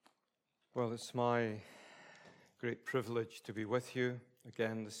Well, it's my great privilege to be with you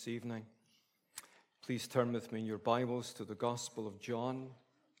again this evening. Please turn with me in your Bibles to the Gospel of John.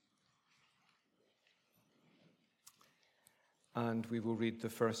 And we will read the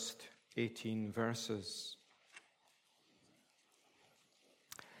first 18 verses.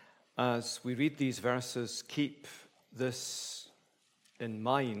 As we read these verses, keep this in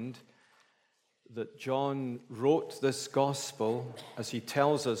mind, that John wrote this gospel, as he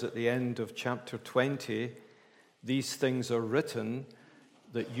tells us at the end of chapter 20, these things are written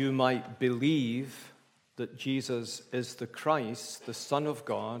that you might believe that Jesus is the Christ, the Son of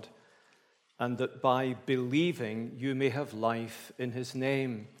God, and that by believing you may have life in his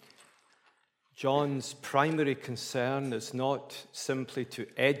name. John's primary concern is not simply to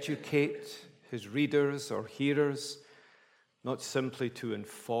educate his readers or hearers, not simply to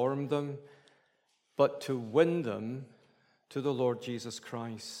inform them, but to win them to the Lord Jesus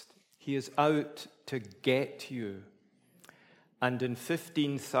Christ. He is out to get you. And in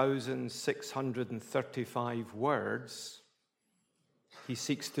 15,635 words, he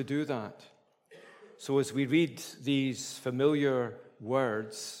seeks to do that. So as we read these familiar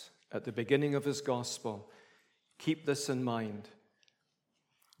words at the beginning of his gospel, keep this in mind.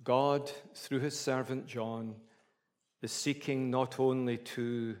 God, through his servant John, is seeking not only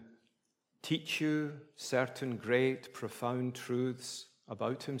to teach you certain great, profound truths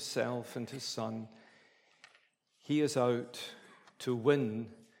about himself and his Son. He is out to win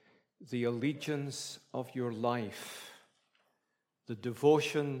the allegiance of your life, the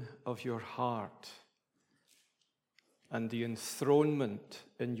devotion of your heart, and the enthronement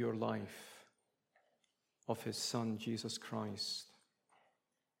in your life of his Son, Jesus Christ.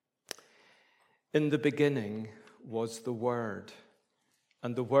 In the beginning was the Word,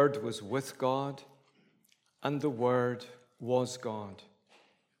 and the Word was with God, and the Word was God.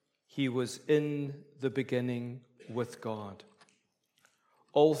 He was in the beginning with God.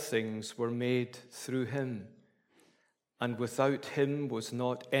 All things were made through him, and without him was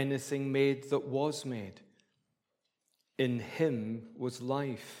not anything made that was made. In him was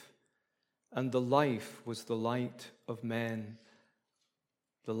life, and the life was the light of men.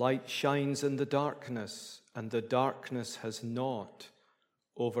 The light shines in the darkness, and the darkness has not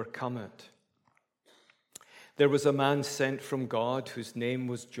overcome it. There was a man sent from God whose name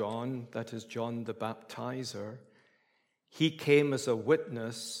was John, that is John the Baptizer. He came as a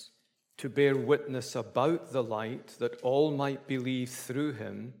witness to bear witness about the light, that all might believe through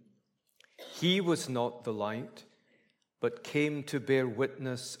him. He was not the light, but came to bear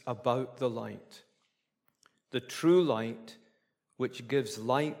witness about the light. The true light, which gives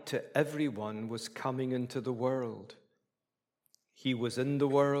light to everyone, was coming into the world. He was in the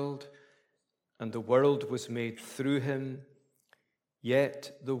world, and the world was made through him,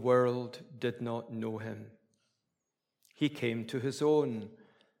 yet the world did not know him. He came to his own,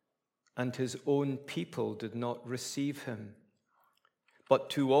 and his own people did not receive him. But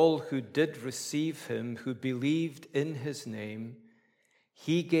to all who did receive him, who believed in his name,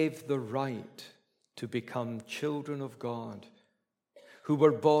 he gave the right to become children of God, who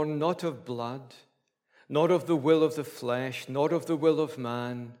were born not of blood, not of the will of the flesh, not of the will of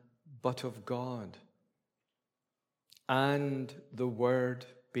man, but of God. And the Word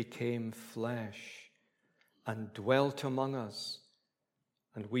became flesh and dwelt among us,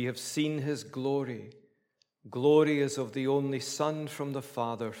 and we have seen his glory. Glory as of the only Son from the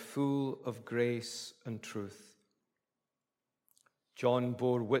Father, full of grace and truth. John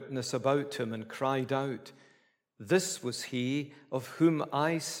bore witness about him and cried out, "This was he of whom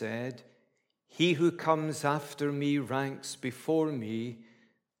I said, 'He who comes after me ranks before me,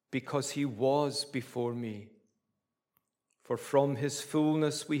 because he was before me.' For from his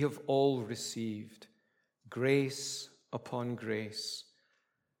fullness we have all received grace upon grace.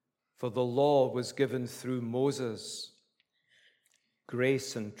 For the law was given through Moses.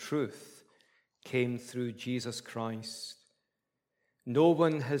 Grace and truth came through Jesus Christ. No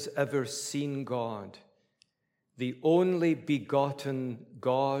one has ever seen God, the only begotten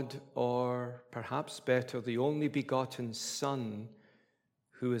God, or perhaps better, the only begotten Son,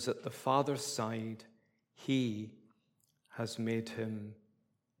 who is at the Father's side. He has made him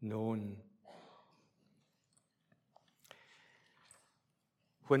known."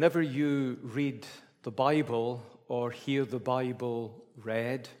 Whenever you read the Bible or hear the Bible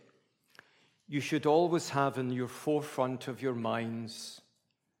read, you should always have in your forefront of your minds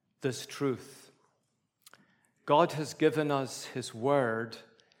this truth. God has given us his word,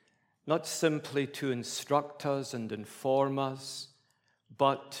 not simply to instruct us and inform us,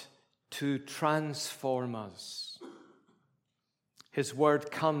 but to transform us. His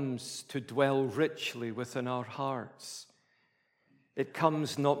word comes to dwell richly within our hearts. It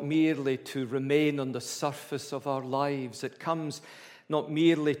comes not merely to remain on the surface of our lives. It comes not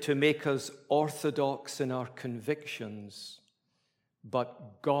merely to make us orthodox in our convictions,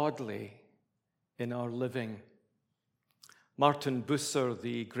 but godly in our living. Martin Bucer,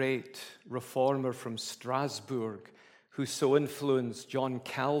 the great reformer from Strasbourg, who so influenced John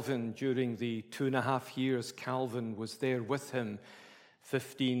Calvin during the 2.5 years Calvin was there with him,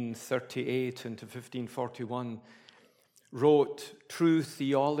 1538 into 1541, wrote, "True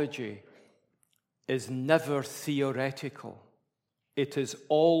theology is never theoretical. It is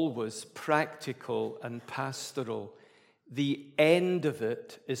always practical and pastoral. The end of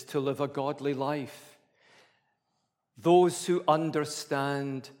it is to live a godly life. Those who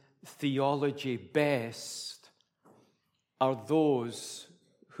understand theology best are those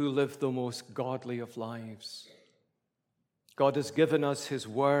who live the most godly of lives." God has given us His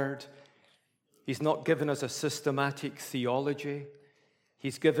word. He's not given us a systematic theology.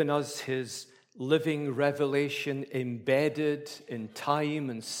 He's given us His living revelation embedded in time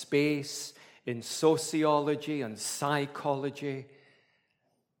and space, in sociology and psychology.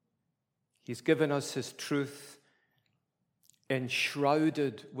 He's given us His truth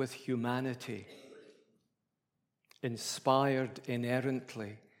enshrouded with humanity, inspired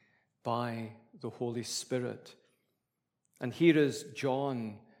inerrantly by the Holy Spirit. And here is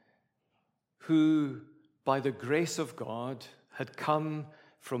John, who, by the grace of God, had come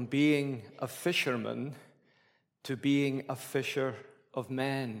from being a fisherman to being a fisher of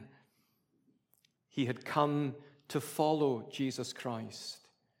men. He had come to follow Jesus Christ.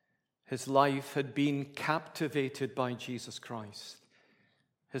 His life had been captivated by Jesus Christ.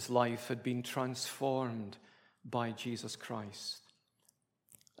 His life had been transformed by Jesus Christ.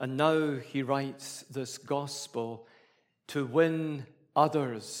 And now he writes this gospel to win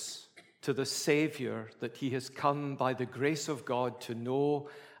others to the Savior that he has come by the grace of God to know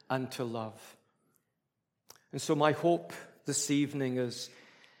and to love. And so my hope this evening is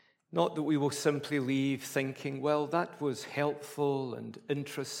not that we will simply leave thinking, well, that was helpful and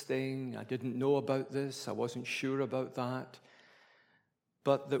interesting. I didn't know about this. I wasn't sure about that.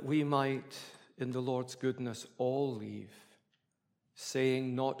 But that we might, in the Lord's goodness, all leave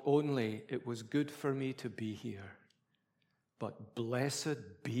saying not only it was good for me to be here, but blessed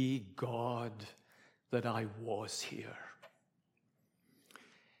be God that I was here.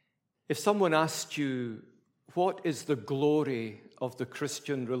 If someone asked you, what is the glory of the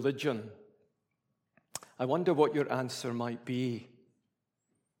Christian religion? I wonder what your answer might be.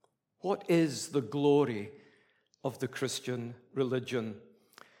 What is the glory of the Christian religion?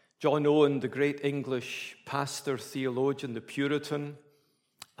 John Owen, the great English pastor, theologian, the Puritan,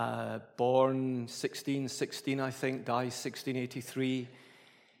 born 1616, I think, died 1683.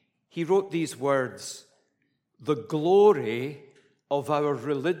 He wrote these words: "The glory of our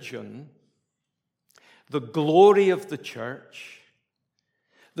religion, the glory of the church,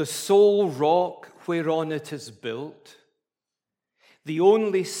 the sole rock whereon it is built, the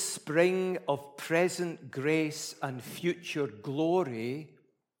only spring of present grace and future glory,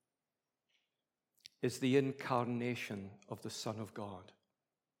 is the incarnation of the Son of God."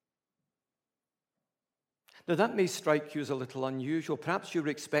 Now that may strike you as a little unusual. Perhaps you're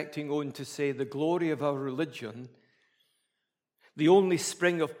expecting Owen to say the glory of our religion, the only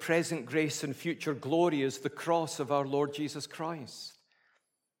spring of present grace and future glory, is the cross of our Lord Jesus Christ.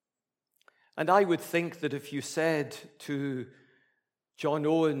 And I would think that if you said to John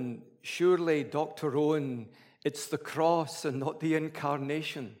Owen, surely, Dr. Owen, it's the cross and not the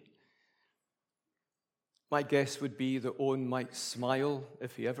incarnation, my guess would be that Owen might smile,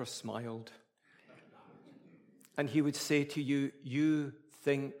 if he ever smiled. And he would say to you, you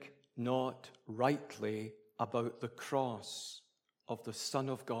think not rightly about the cross of the Son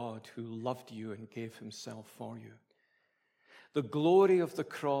of God who loved you and gave himself for you. The glory of the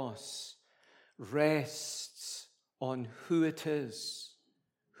cross rests on who it is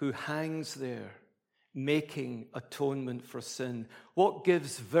who hangs there, making atonement for sin. What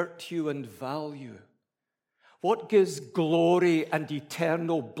gives virtue and value? What gives glory and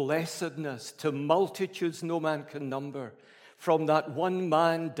eternal blessedness to multitudes no man can number from that one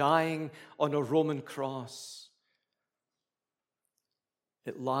man dying on a Roman cross?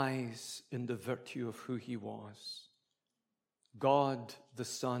 It lies in the virtue of who he was. God the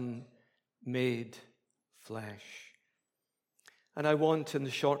Son made flesh. And I want, in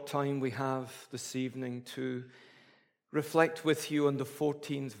the short time we have this evening, to reflect with you on the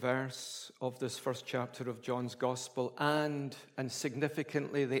 14th verse of this first chapter of John's Gospel, and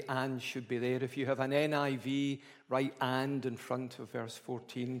significantly the "and" should be there. If you have an NIV, write "and" in front of verse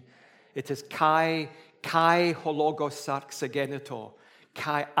 14. It is kai hologos sarxageneto,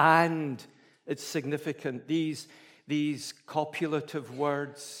 kai, and it's significant. These copulative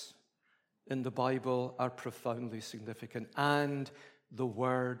words in the Bible are profoundly significant. And the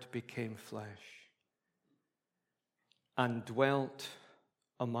Word became flesh and dwelt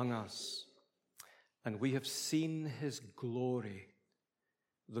among us, and we have seen his glory,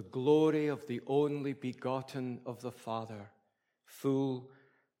 the glory of the only begotten of the Father, full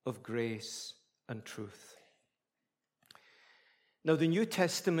of grace and truth. Now, the New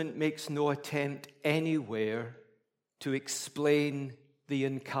Testament makes no attempt anywhere to explain the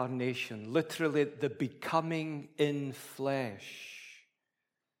incarnation, literally the becoming in flesh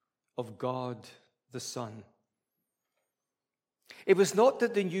of God the Son. It was not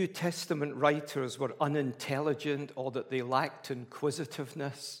that the New Testament writers were unintelligent or that they lacked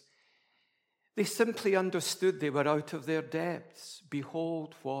inquisitiveness. They simply understood they were out of their depths.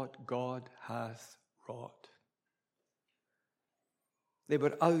 Behold what God hath wrought. They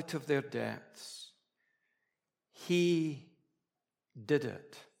were out of their depths. He did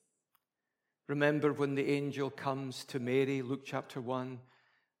it. Remember when the angel comes to Mary, Luke chapter 1,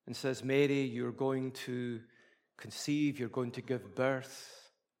 and says, "Mary, you're going to conceive, you're going to give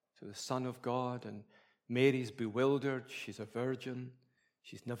birth to the Son of God." And Mary's bewildered. She's a virgin.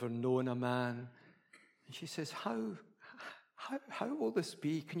 She's never known a man. And she says, how will this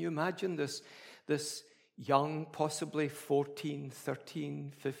be? Can you imagine this young, possibly 14,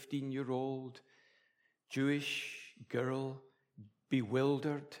 13, 15-year-old Jewish girl,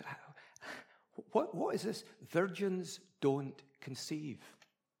 bewildered? What is this? Virgins don't conceive.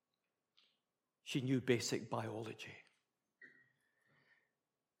 She knew basic biology.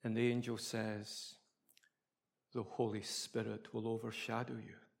 And the angel says, the Holy Spirit will overshadow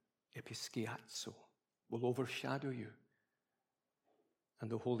you. Episkiazo will overshadow you. And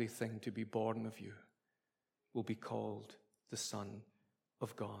the holy thing to be born of you will be called the Son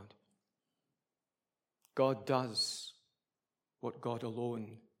of God. God does what God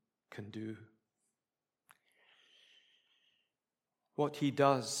alone can do. What he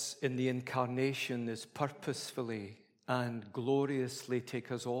does in the incarnation is purposefully and gloriously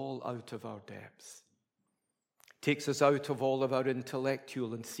take us all out of our depth. Takes us out of all of our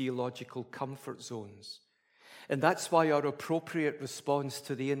intellectual and theological comfort zones. And that's why our appropriate response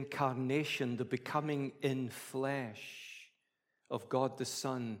to the incarnation, the becoming in flesh of God the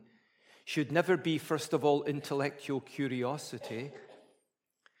Son, should never be, first of all, intellectual curiosity,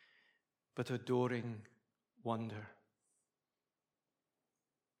 but adoring wonder.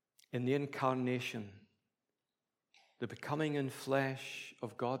 In the incarnation, the becoming in flesh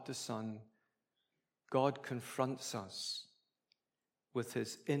of God the Son, God confronts us with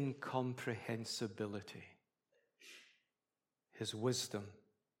his incomprehensibility, his wisdom,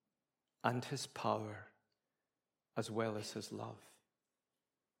 and his power, as well as his love.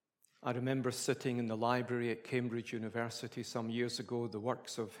 I remember sitting in the library at Cambridge University some years ago. The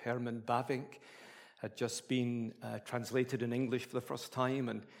works of Herman Bavinck had just been translated in English for the first time,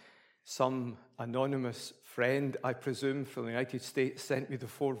 and some anonymous friend, I presume, from the United States sent me the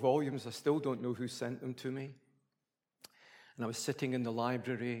 4 volumes. I still don't know who sent them to me. And I was sitting in the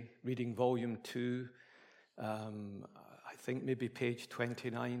library reading volume 2, I think maybe page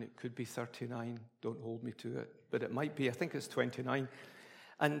 29. It could be 39. Don't hold me to it. But it might be. I think it's 29.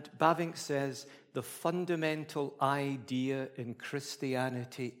 And Bavinck says, the fundamental idea in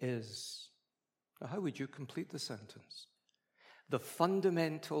Christianity is... Now, how would you complete the sentence? The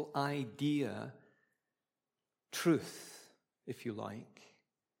fundamental idea, truth, if you like,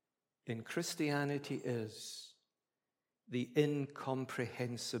 in Christianity is the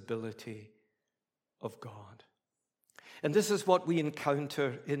incomprehensibility of God. And this is what we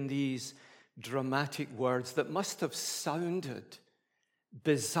encounter in these dramatic words that must have sounded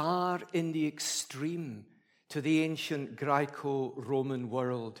bizarre in the extreme to the ancient Greco-Roman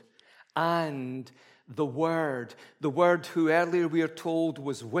world. And the Word who earlier we are told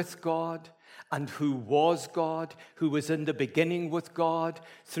was with God and who was God, who was in the beginning with God,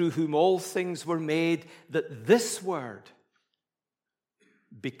 through whom all things were made, that this Word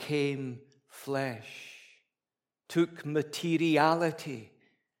became flesh, took materiality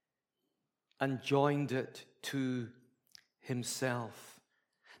and joined it to himself.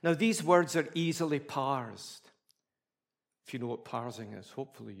 Now, these words are easily parsed. If you know what parsing is,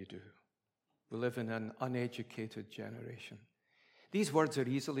 hopefully you do. We live in an uneducated generation. These words are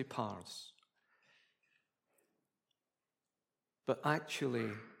easily parsed. but actually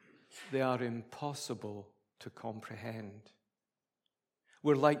they are impossible to comprehend.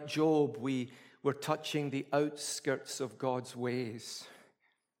 We're like Job, we're touching the outskirts of God's ways.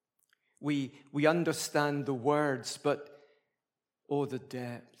 We understand the words, but oh, the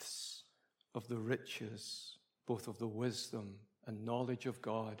depths of the riches, both of the wisdom and knowledge of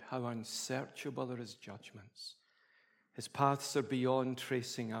God, how unsearchable are his judgments. His paths are beyond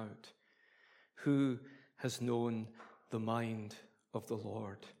tracing out. Who has known the mind of the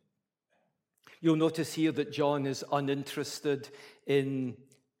Lord? You'll notice here that John is uninterested in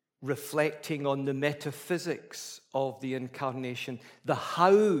reflecting on the metaphysics of the incarnation. The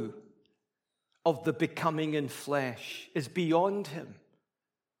how of the becoming in flesh is beyond him.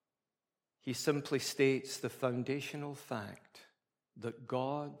 He simply states the foundational fact that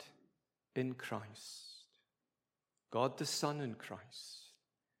God in Christ, God the Son in Christ,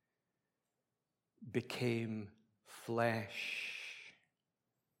 became flesh.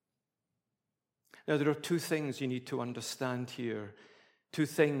 Now, there are two things you need to understand here, two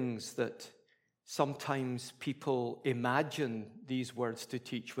things that sometimes people imagine these words to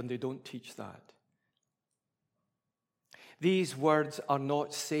teach when they don't teach that. These words are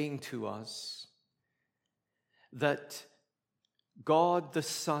not saying to us that God the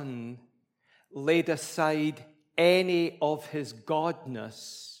Son laid aside any of his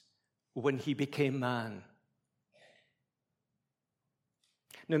godness when he became man.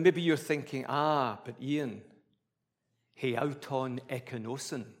 Now, maybe you're thinking, but Ian, he auton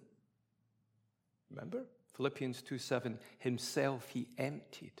ekinosin. Remember? Philippians 2:7, himself he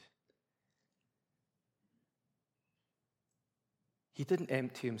emptied. He didn't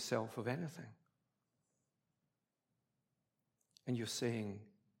empty himself of anything. And you're saying,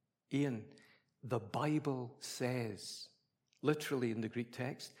 Ian, the Bible says, literally in the Greek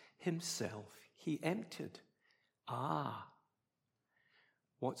text, himself he emptied.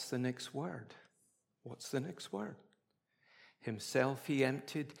 What's the next word? What's the next word? Himself he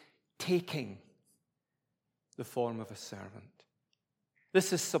emptied, taking the form of a servant.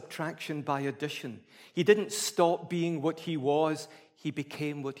 This is subtraction by addition. He didn't stop being what he was, he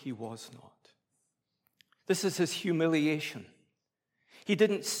became what he was not. This is his humiliation. He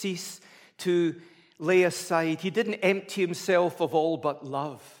didn't cease to lay aside, he didn't empty himself of all but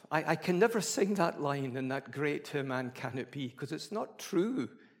love. I can never sing that line in that great hymn, "And Can It Be?" because it's not true.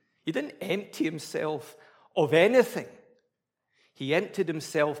 He didn't empty himself of anything. He emptied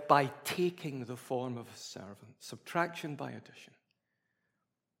himself by taking the form of a servant. Subtraction by addition.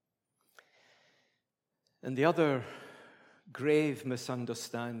 And the other grave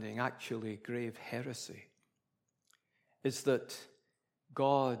misunderstanding, actually grave heresy, is that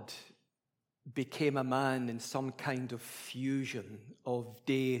God became a man in some kind of fusion of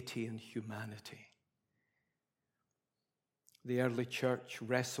deity and humanity. The early church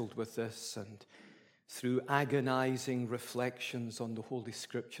wrestled with this and through agonizing reflections on the Holy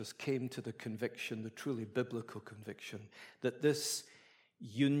Scriptures came to the conviction, the truly biblical conviction, that this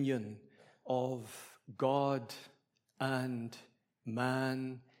union of God and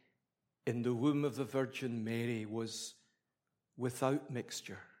man in the womb of the Virgin Mary was without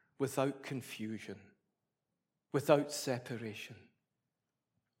mixture, without confusion, without separation.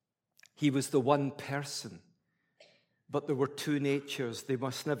 He was the one person, but there were two natures. They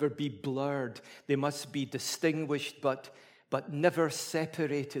must never be blurred. They must be distinguished, but never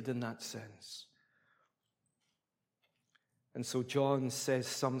separated in that sense. And so John says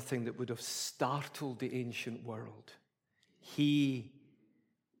something that would have startled the ancient world. He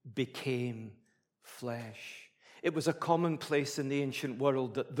became flesh. It was a commonplace in the ancient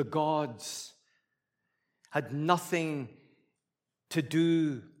world that the gods had nothing to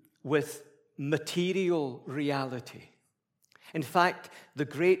do with material reality. In fact, the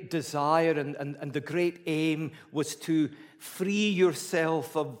great desire and the great aim was to free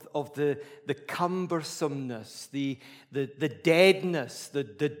yourself of the cumbersomeness, the deadness, the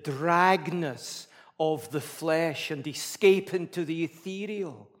dragness of the flesh and escape into the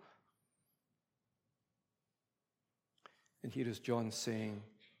ethereal. And here is John saying,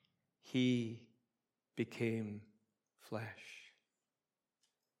 he became flesh.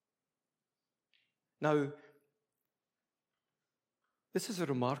 Now, this is a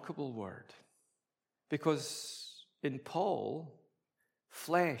remarkable word because in Paul,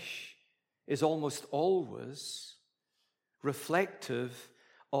 flesh is almost always reflective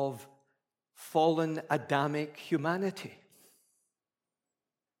of fallen Adamic humanity.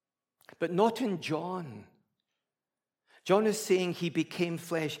 But not in John. John is saying he became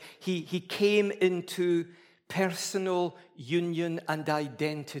flesh. He came into personal union and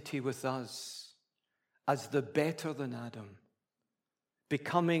identity with us as the better than Adam,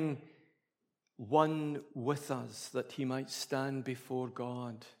 becoming one with us, that he might stand before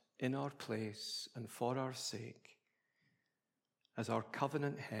God in our place and for our sake as our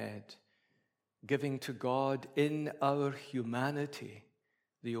covenant head, giving to God in our humanity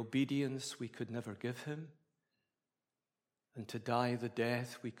the obedience we could never give him, and to die the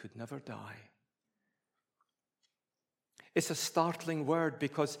death we could never die. It's a startling word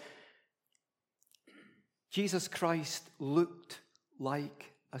because Jesus Christ looked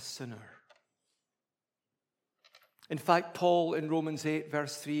like a sinner. In fact, Paul in Romans 8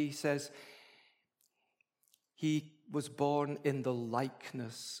 verse 3 says, he was born in the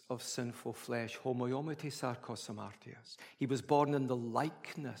likeness of sinful flesh. Homoiomete sarkos amartias. He was born in the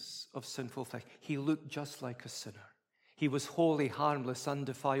likeness of sinful flesh. He looked just like a sinner. He was holy, harmless,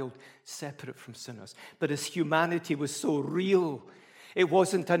 undefiled, separate from sinners. But his humanity was so real. It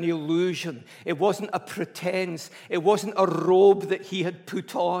wasn't an illusion. It wasn't a pretense. It wasn't a robe that he had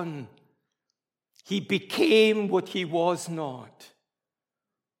put on. He became what he was not.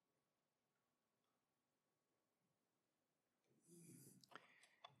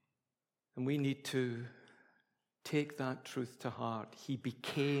 And we need to take that truth to heart. He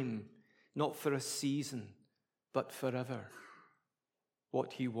became, not for a season, but forever,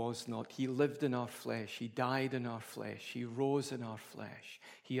 what he was not. He lived in our flesh. He died in our flesh. He rose in our flesh.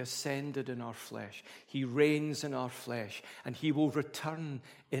 He ascended in our flesh. He reigns in our flesh. And he will return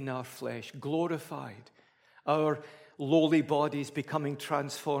in our flesh, glorified. Our lowly bodies becoming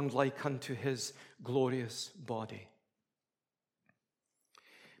transformed like unto his glorious body.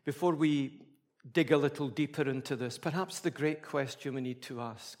 Before we dig a little deeper into this, perhaps the great question we need to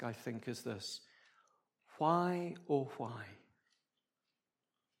ask, I think, is this. Why, oh why,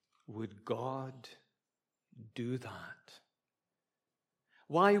 would God do that?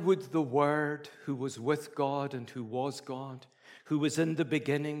 Why would the Word, who was with God and who was God, who was in the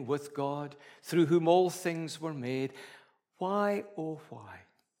beginning with God, through whom all things were made, why, oh why,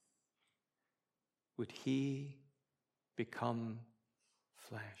 would he become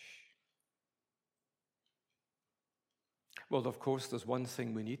flesh? Well, of course, there's one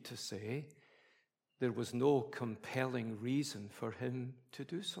thing we need to say. There was no compelling reason for him to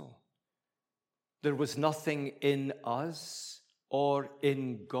do so. There was nothing in us or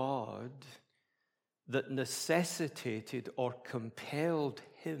in God that necessitated or compelled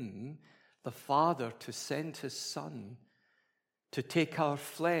him, the Father, to send his Son to take our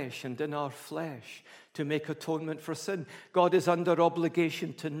flesh and in our flesh to make atonement for sin. God is under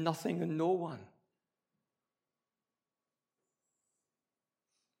obligation to nothing and no one.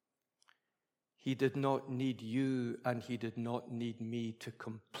 He did not need you and he did not need me to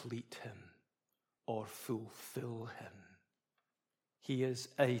complete him or fulfill him. He is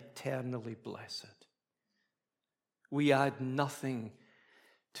eternally blessed. We add nothing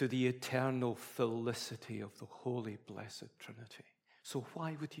to the eternal felicity of the Holy Blessed Trinity. So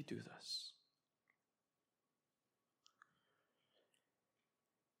why would he do this?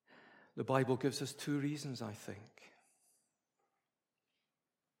 The Bible gives us two reasons, I think.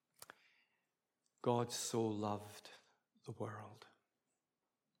 God so loved the world.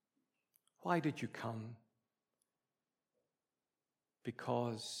 Why did you come?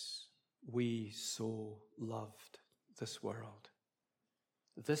 Because we so loved this world.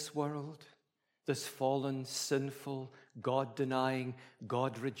 This world, this fallen, sinful, God-denying,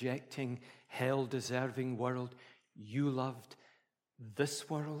 God-rejecting, hell-deserving world, you loved this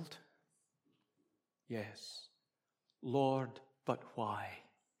world? Yes. Lord, but why?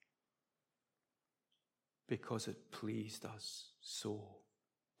 Because it pleased us so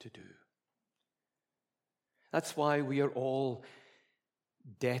to do. That's why we are all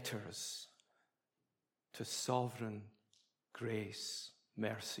debtors to sovereign grace,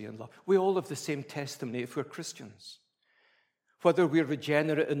 mercy, and love. We all have the same testimony if we're Christians. Whether we're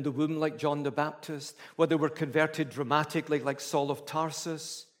regenerate in the womb like John the Baptist, whether we're converted dramatically like Saul of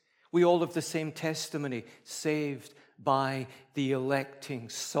Tarsus, we all have the same testimony, saved by the electing,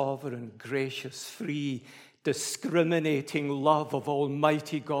 sovereign, gracious, free, discriminating love of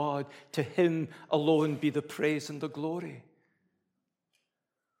Almighty God. To him alone be the praise and the glory.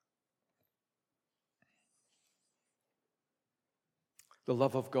 The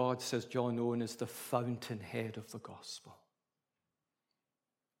love of God, says John Owen, is the fountainhead of the gospel.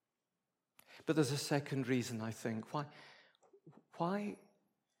 But there's a second reason, I think. Why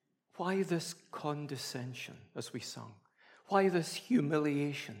this condescension, as we sung? Why this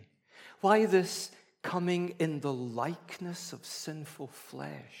humiliation? Why this coming in the likeness of sinful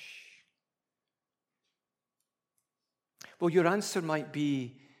flesh? Well, your answer might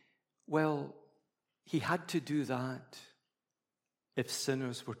be, well, he had to do that if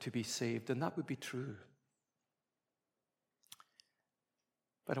sinners were to be saved, and that would be true.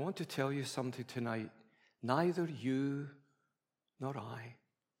 But I want to tell you something tonight. Neither you nor I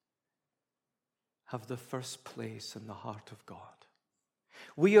have the first place in the heart of God.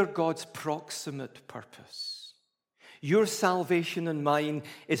 We are God's proximate purpose. Your salvation and mine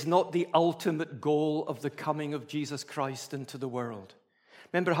is not the ultimate goal of the coming of Jesus Christ into the world.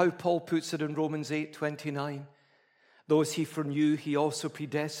 Remember how Paul puts it in Romans 8:29? Those he foreknew, he also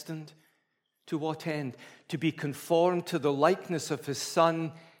predestined. To what end? To be conformed to the likeness of his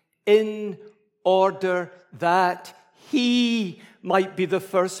Son, in order that he might be the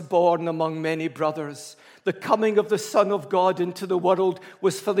firstborn among many brothers. The coming of the Son of God into the world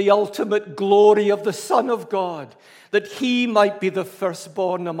was for the ultimate glory of the Son of God, that he might be the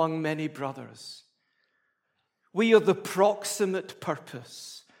firstborn among many brothers. We are the proximate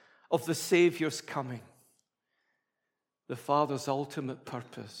purpose of the Savior's coming. The Father's ultimate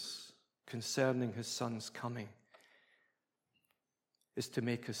purpose concerning his Son's coming is to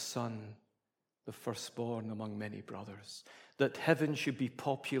make his Son the firstborn among many brothers, that heaven should be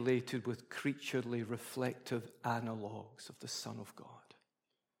populated with creaturely reflective analogues of the Son of God.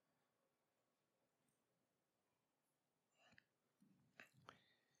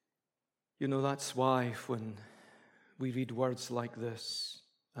 You know, that's why when we read words like this,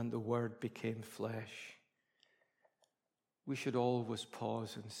 and the Word became flesh, we should always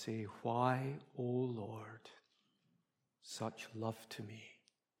pause and say, why, O Lord, such love to me?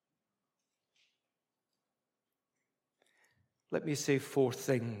 Let me say 4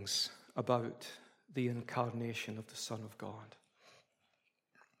 things about the incarnation of the Son of God.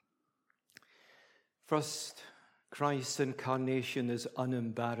 First, Christ's incarnation is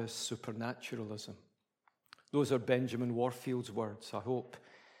unembarrassed supernaturalism. Those are Benjamin Warfield's words. I hope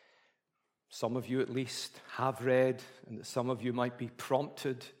some of you at least have read, and that some of you might be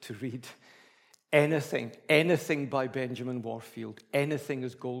prompted to read anything by Benjamin Warfield. Anything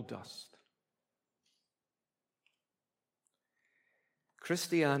is gold dust.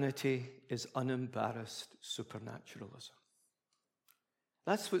 Christianity is unembarrassed supernaturalism.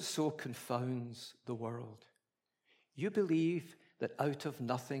 That's what so confounds the world. You believe that out of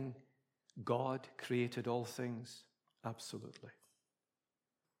nothing, God created all things? Absolutely.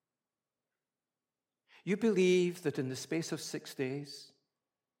 You believe that in the space of 6 days,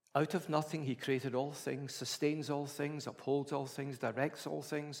 out of nothing, he created all things, sustains all things, upholds all things, directs all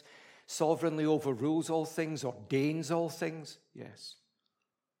things, sovereignly overrules all things, ordains all things? Yes.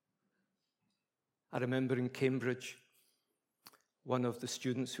 I remember in Cambridge, one of the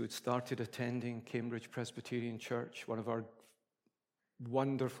students who had started attending Cambridge Presbyterian Church, one of our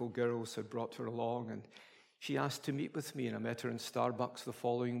wonderful girls had brought her along, and she asked to meet with me, and I met her in Starbucks the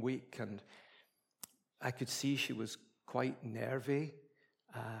following week, and I could see she was quite nervy.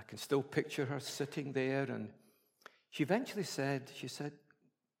 I can still picture her sitting there, and she eventually said,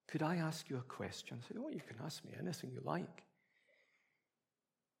 could I ask you a question? I said, oh, you can ask me anything you like.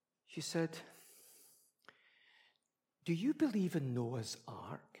 She said, do you believe in Noah's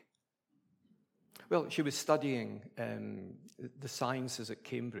Ark? Well, she was studying the sciences at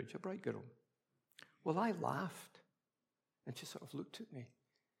Cambridge, a bright girl. Well, I laughed, and she sort of looked at me.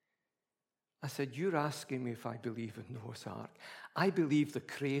 I said, you're asking me if I believe in Noah's Ark. I believe the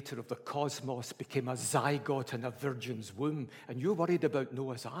creator of the cosmos became a zygote in a virgin's womb, and you're worried about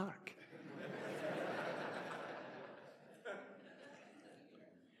Noah's Ark.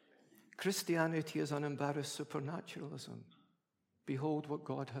 Christianity is unembarrassed supernaturalism. Behold what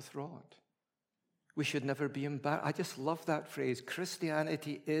God hath wrought. We should never be embarrassed. I just love that phrase.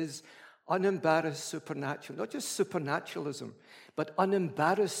 Christianity is unembarrassed supernatural. Not just supernaturalism, but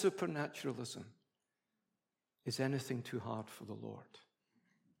unembarrassed supernaturalism. Is anything too hard for the Lord?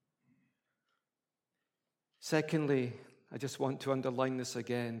 Secondly, I just want to underline this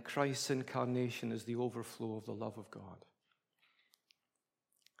again. Christ's incarnation is the overflow of the love of God.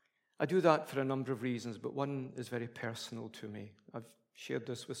 I do that for a number of reasons, but one is very personal to me. I've shared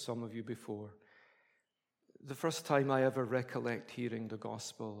this with some of you before. The first time I ever recollect hearing the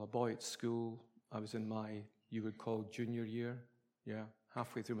gospel, a boy at school, I was in my, you would call junior year. Yeah,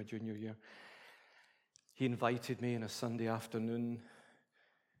 halfway through my junior year. He invited me on a Sunday afternoon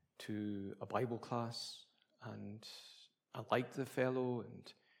to a Bible class, and I liked the fellow,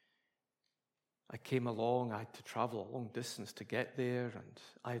 and I came along. I had to travel a long distance to get there, and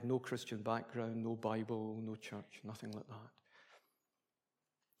I had no Christian background, no Bible, no church, nothing like that.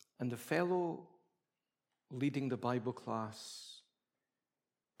 And the fellow leading the Bible class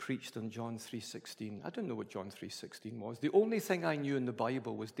preached on John 3:16. I didn't know what John 3:16 was. The only thing I knew in the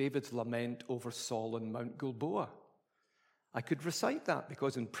Bible was David's lament over Saul on Mount Gilboa. I could recite that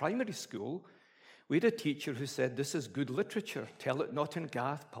because in primary school, we had a teacher who said, this is good literature. Tell it not in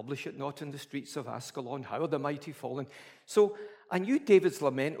Gath, publish it not in the streets of Ascalon. How are the mighty fallen? So I knew David's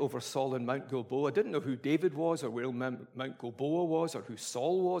lament over Saul and Mount Gilboa. I didn't know who David was or where Mount Gilboa was or who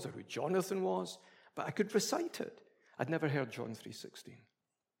Saul was or who Jonathan was, but I could recite it. I'd never heard John 3:16.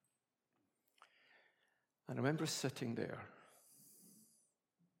 And I remember sitting there,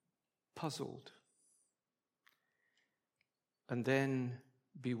 puzzled, and then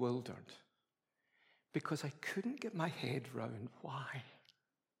bewildered, because I couldn't get my head round why.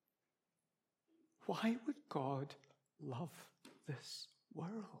 Why would God love this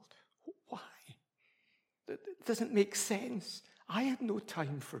world? Why? It doesn't make sense. I had no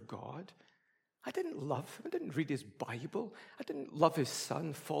time for God. I didn't love him. I didn't read his Bible. I didn't love his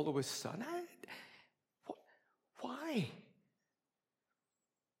son, follow his son. Why?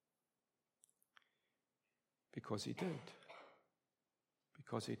 Because he did.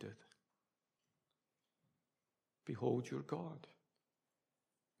 Because he did. Behold your God,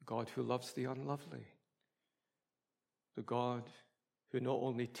 the God who loves the unlovely, the God who not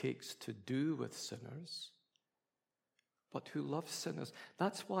only takes to do with sinners, but who loves sinners.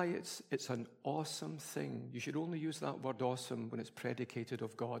 That's why it's an awesome thing. You should only use that word awesome when it's predicated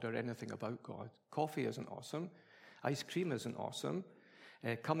of God or anything about God. Coffee isn't awesome. Ice cream isn't awesome.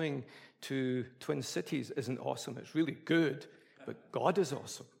 Coming to Twin Cities isn't awesome. It's really good, but God is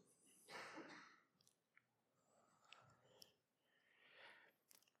awesome.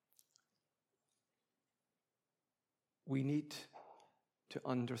 We need to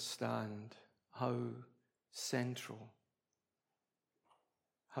understand how central,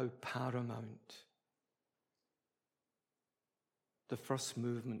 how paramount the first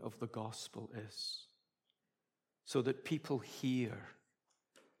movement of the gospel is, so that people hear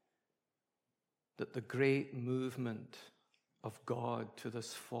that the great movement of God to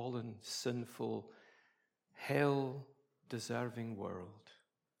this fallen, sinful, hell-deserving world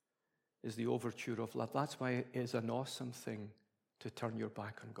is the overture of love. That's why it is an awesome thing to turn your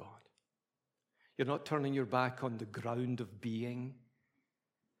back on God. You're not turning your back on the ground of being.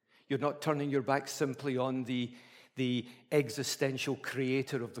 You're not turning your back simply on the existential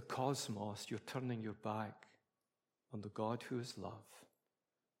creator of the cosmos. You're turning your back on the God who is love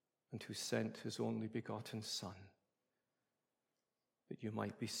and who sent his only begotten Son that you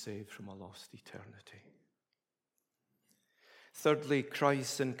might be saved from a lost eternity. Thirdly,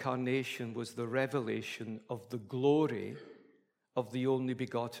 Christ's incarnation was the revelation of the glory of the only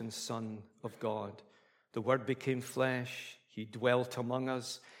begotten Son of God. The Word became flesh. He dwelt among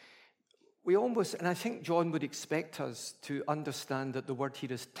us. We almost, and I think John would expect us to understand that the word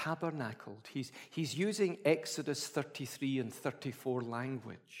here is tabernacled. He's using Exodus 33 and 34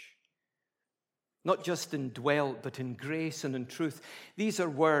 language. Not just in dwelt, but in grace and in truth. These are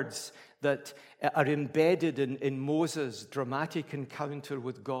words that are embedded in Moses' dramatic encounter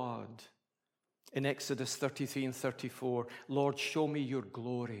with God. In Exodus 33 and 34, Lord, show me your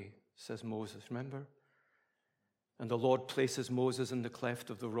glory, says Moses, remember? And the Lord places Moses in the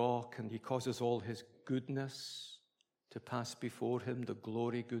cleft of the rock, and he causes all his goodness to pass before him, the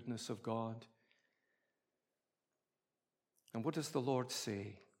glory, goodness of God. And what does the Lord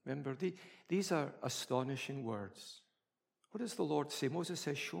say? Remember, these are astonishing words. What does the Lord say? Moses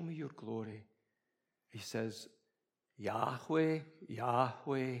says, show me your glory. He says, Yahweh,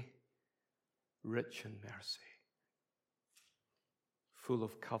 Yahweh, rich in mercy, full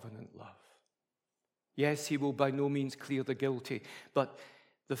of covenant love. Yes, he will by no means clear the guilty, but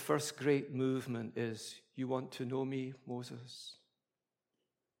the first great movement is, you want to know me, Moses?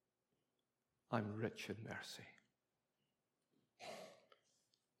 I'm rich in mercy.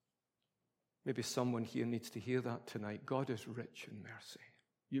 Maybe someone here needs to hear that tonight. God is rich in mercy.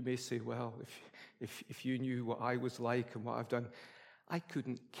 You may say, well, if you knew what I was like and what I've done, I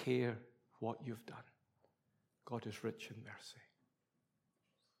couldn't care what you've done. God is rich in mercy.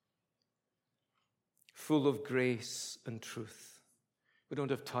 Full of grace and truth. We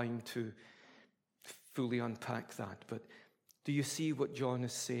don't have time to fully unpack that, but do you see what John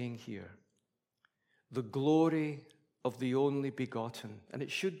is saying here? The glory of the only begotten, and it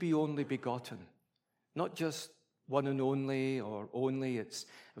should be only begotten, not just one and only or only. I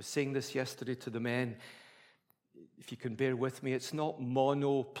was saying this yesterday to the men. If you can bear with me, it's not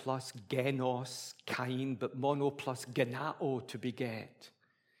mono plus genos, kind, but mono plus genao, to beget.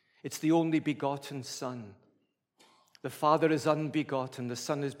 It's the only begotten Son. The Father is unbegotten, the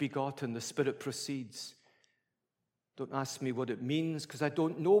Son is begotten, the Spirit proceeds. Don't ask me what it means, because I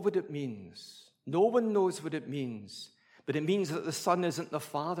don't know what it means. No one knows what it means. But it means that the Son isn't the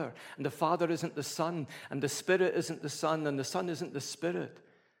Father, and the Father isn't the Son, and the Spirit isn't the Son, and the Son isn't the Spirit.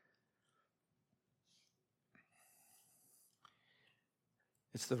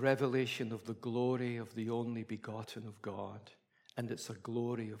 It's the revelation of the glory of the only begotten of God, and it's a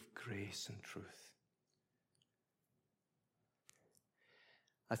glory of grace and truth.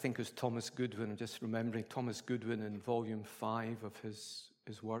 I think it was Thomas Goodwin, I'm just remembering Thomas Goodwin in volume 5 of his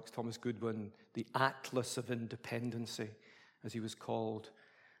works. Thomas Goodwin, the Atlas of Independency, as he was called,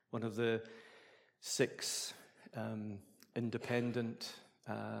 one of the 6 independent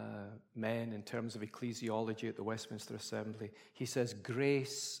men in terms of ecclesiology at the Westminster Assembly. He says,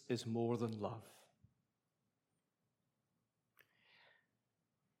 grace is more than love.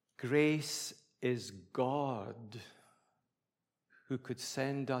 Grace is God who could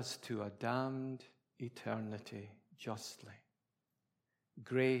send us to a damned eternity justly.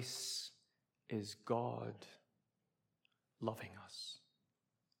 Grace is God loving us.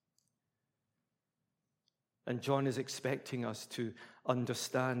 And John is expecting us to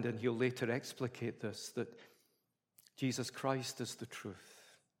understand, and he'll later explicate this, that Jesus Christ is the truth.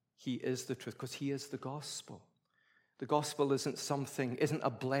 He is the truth because he is the gospel. The gospel isn't a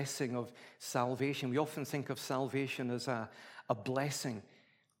blessing of salvation. We often think of salvation as a blessing.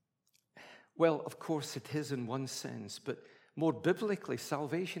 Well, of course it is in one sense, but more biblically,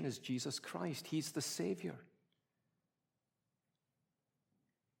 salvation is Jesus Christ. He's the Savior.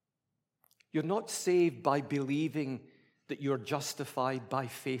 You're not saved by believing that you're justified by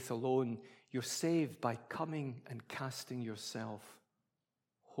faith alone. You're saved by coming and casting yourself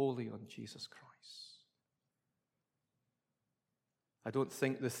wholly on Jesus Christ. I don't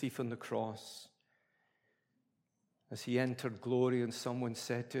think the thief on the cross, as he entered glory and someone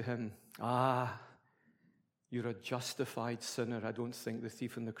said to him, you're a justified sinner. I don't think the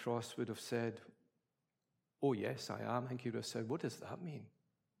thief on the cross would have said, oh yes, I am. I think he would have said, what does that mean?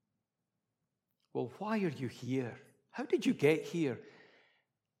 Well, why are you here? How did you get here?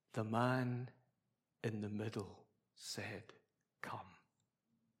 The man in the middle said, come.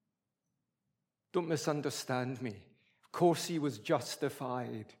 Don't misunderstand me. Of course he was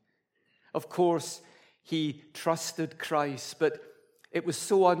justified. Of course he trusted Christ, but it was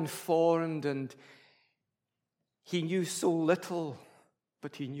so unformed and he knew so little,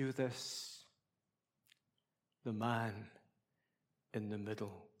 but he knew this. The man in the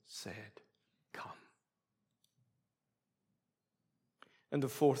middle said, come. And the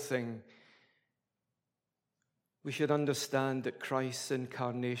fourth thing, we should understand that Christ's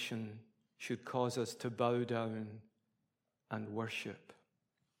incarnation should cause us to bow down and worship.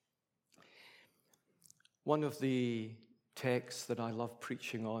 One of the texts that I love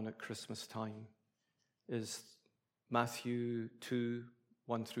preaching on at Christmas time is Matthew 2,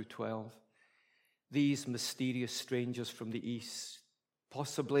 1 through 12. These mysterious strangers from the east,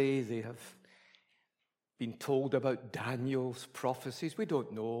 possibly they have been told about Daniel's prophecies. We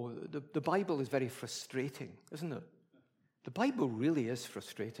don't know. The Bible is very frustrating, isn't it? The Bible really is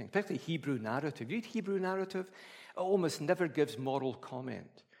frustrating, especially Hebrew narrative. You read Hebrew narrative, it almost never gives moral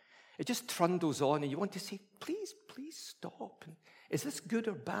comment. It just trundles on, and you want to say, please stop. And is this good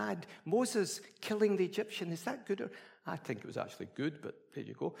or bad? Moses killing the Egyptian, is that good? Or I think it was actually good, but there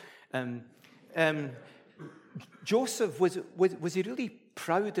you go. Joseph, was he really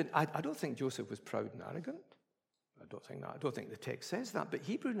proud? And I don't think Joseph was proud and arrogant. I don't think that. I don't think the text says that. But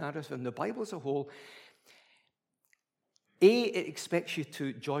Hebrew narrative and the Bible as a whole, it expects you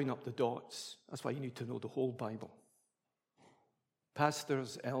to join up the dots. That's why you need to know the whole Bible.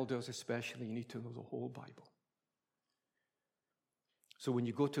 Pastors, elders especially, you need to know the whole Bible. So when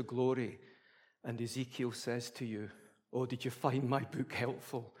you go to glory and Ezekiel says to you, oh, did you find my book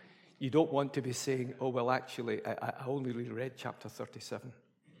helpful? You don't want to be saying, oh, well, actually, I only read chapter 37.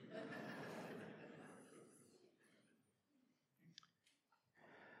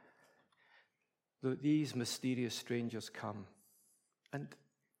 These mysterious strangers come, and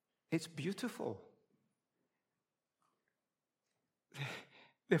it's beautiful.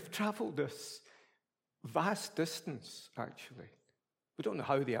 They've traveled this vast distance, actually. We don't know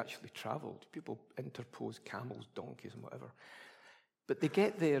how they actually traveled. People interpose camels, donkeys, and whatever. But they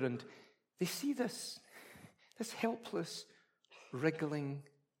get there and they see this helpless, wriggling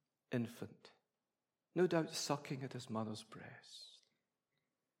infant, no doubt sucking at his mother's breast.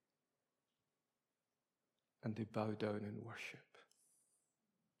 And they bow down in worship.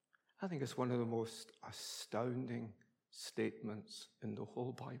 I think it's one of the most astounding statements in the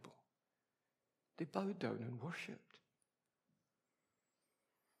whole Bible. They bowed down and worshipped.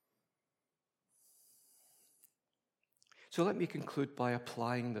 So let me conclude by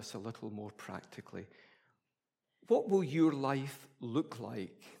applying this a little more practically. what will your life look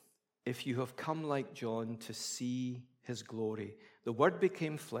like if you have come like John to see his glory? The Word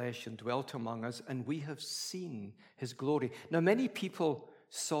became flesh and dwelt among us, and we have seen his glory. Now, many people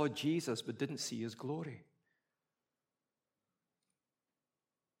saw Jesus but didn't see his glory.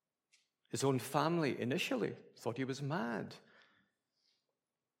 His own family initially thought he was mad.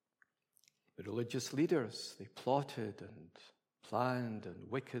 The religious leaders, they plotted and planned and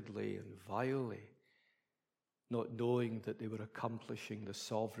wickedly and vilely, not knowing that they were accomplishing the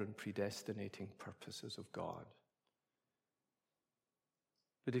sovereign predestinating purposes of God.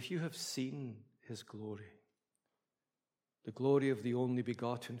 But if you have seen his glory, the glory of the only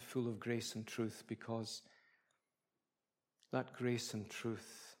begotten, full of grace and truth, because that grace and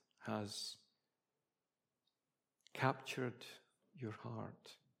truth has captured your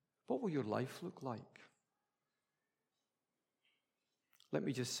heart, what will your life look like? Let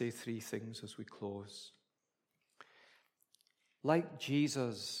me just say three things as we close. Like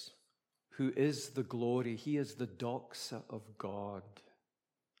Jesus, who is the glory, he is the doxa of God.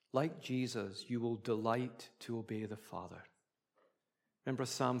 Like Jesus, you will delight to obey the Father. Remember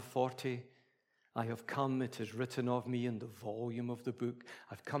Psalm 40? I have come, it is written of me in the volume of the book.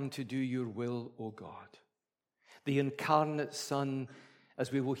 I've come to do your will, O God. The incarnate Son,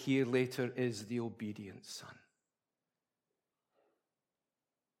 as we will hear later, is the obedient Son.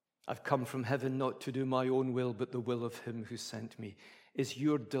 I've come from heaven not to do my own will, but the will of him who sent me. Is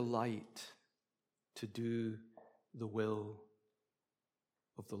your delight to do the will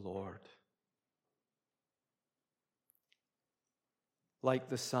of the Lord? Like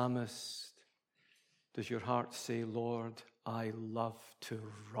the psalmist, does your heart say, Lord, I love to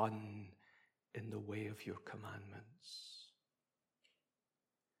run in the way of your commandments?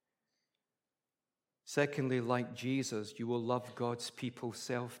 Secondly, like Jesus, you will love God's people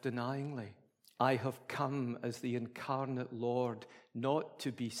self-denyingly. I have come as the incarnate Lord, not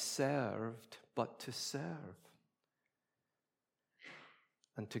to be served, but to serve,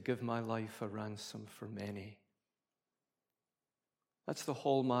 and to give my life a ransom for many. That's the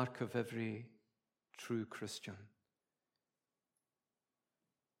hallmark of every true Christian.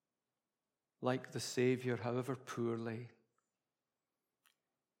 Like the Savior, however poorly,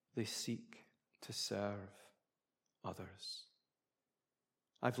 they seek to serve others.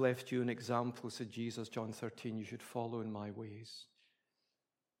 I've left you an example, said Jesus, John 13, you should follow in my ways.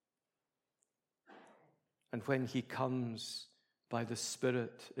 And when he comes by the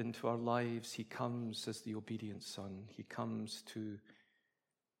Spirit into our lives, he comes as the obedient Son. He comes to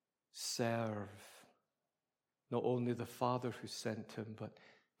serve not only the Father who sent him, but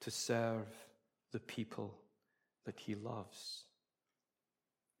to serve the people that he loves.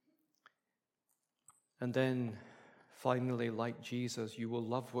 And then, finally, like Jesus, you will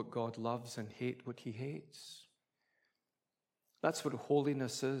love what God loves and hate what he hates. That's what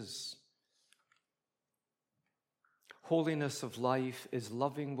holiness is. Holiness of life is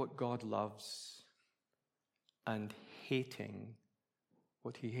loving what God loves and hating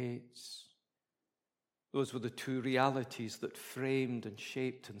what he hates. Those were the two realities that framed and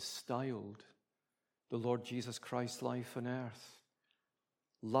shaped and styled the Lord Jesus Christ's life on earth.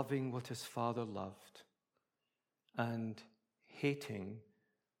 Loving what his Father loved and hating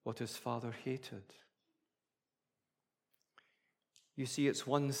what his Father hated. You see, it's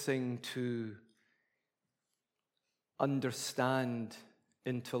one thing to understand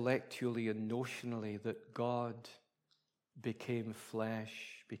intellectually and notionally that God became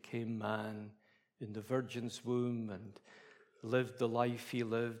flesh, became man in the Virgin's womb and lived the life he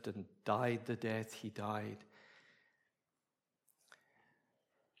lived and died the death he died.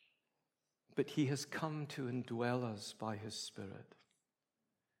 But he has come to indwell us by his Spirit.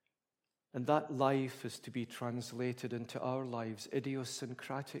 And that life is to be translated into our lives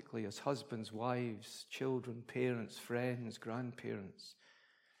idiosyncratically as husbands, wives, children, parents, friends, grandparents.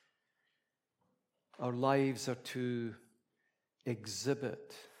 Our lives are to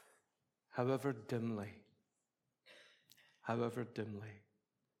exhibit, however dimly,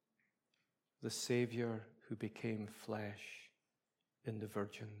 the Savior who became flesh in the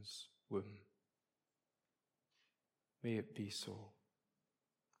Virgin's womb. May it be so.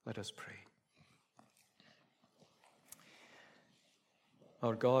 Let us pray.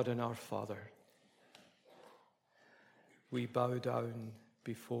 Our God and our Father, we bow down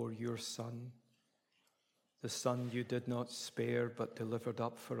before your Son, the Son you did not spare but delivered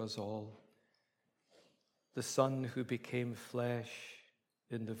up for us all, the Son who became flesh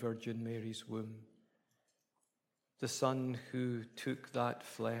in the Virgin Mary's womb, the Son who took that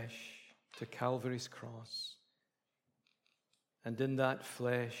flesh to Calvary's cross, and in that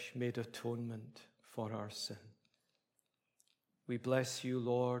flesh made atonement for our sin. We bless you,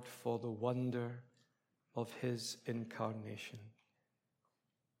 Lord, for the wonder of his incarnation.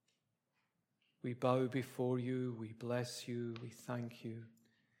 We bow before you, we bless you, we thank you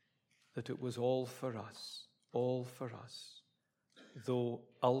that it was all for us, though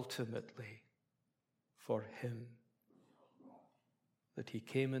ultimately for him, that he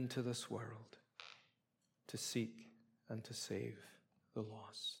came into this world to seek and to save the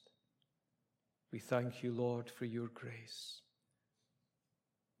lost. We thank you, Lord, for your grace,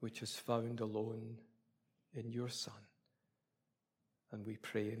 which is found alone in your Son. And we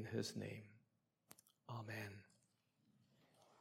pray in his name. Amen.